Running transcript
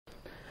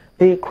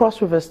The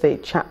Cross River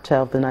State chapter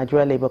of the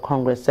Nigeria Labour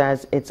Congress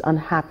says it's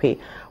unhappy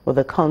with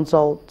the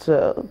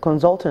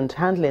consultant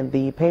handling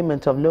the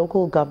payment of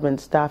local government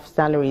staff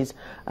salaries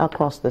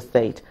across the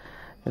state.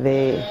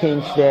 They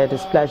hinge their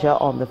displeasure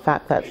on the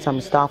fact that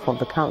some staff of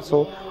the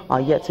council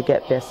are yet to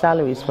get their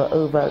salaries for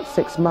over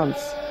 6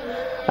 months.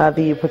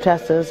 The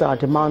protesters are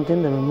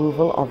demanding the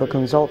removal of the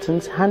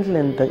consultants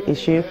handling the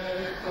issue,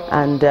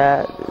 and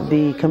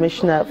the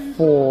Commissioner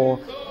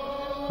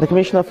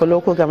for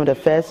Local Government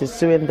Affairs is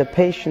suing the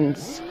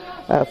patients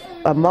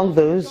among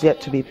those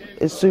yet to be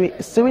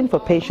suing for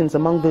patients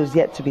among those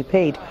yet to be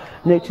paid,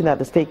 noting that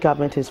the state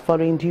government is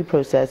following due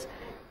process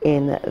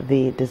in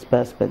the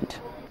disbursement.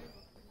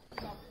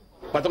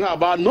 We're talking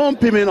about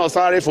non-payment of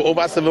salary for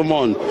over 7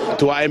 months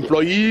to our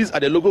employees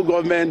at the local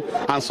government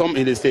and some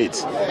in the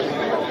state.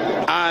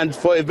 And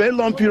for a very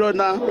long period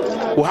now,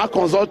 we have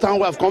consultants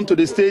who have come to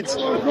the state,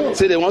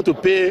 say they want to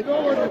pay,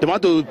 they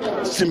want to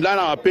streamline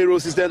our payroll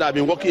system that have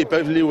been working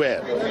perfectly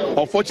well.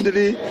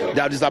 Unfortunately,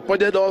 they have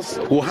disappointed us.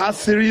 We had a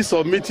series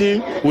of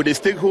meetings with the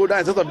stakeholders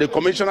instead of the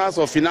commissioners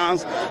of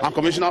finance and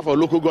commissioner for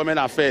local government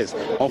affairs.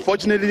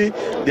 Unfortunately,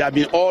 they have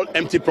been all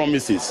empty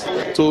promises.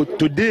 So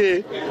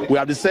today, we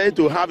have decided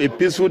to have a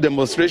peaceful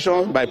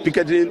demonstration by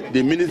picketing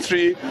the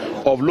Ministry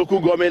of Local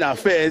Government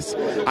Affairs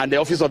and the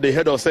Office of the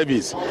Head of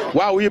Service.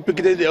 Why are we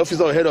picketing the Office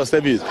of the Head of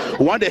Service?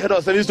 We want the Head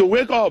of Service to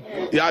wake up.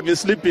 They have been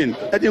sleeping.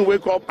 Let him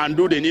wake up and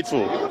do the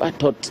needful. I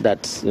thought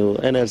that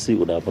NLC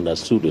would have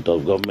understood it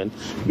of government,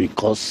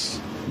 because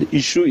the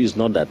issue is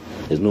not that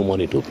there's no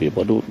money to pay,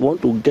 but we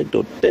want to get the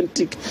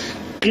authentic,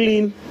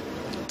 clean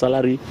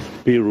salary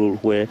payroll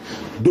where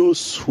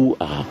those who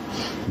are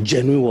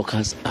genuine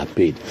workers are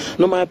paid.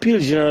 Now, my appeal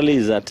generally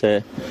is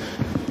that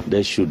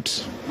they should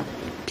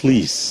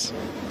please,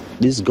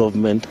 this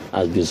government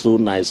has been so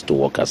nice to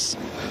workers,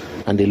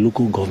 and the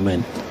local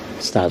government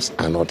staffs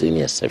are not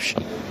any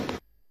exception.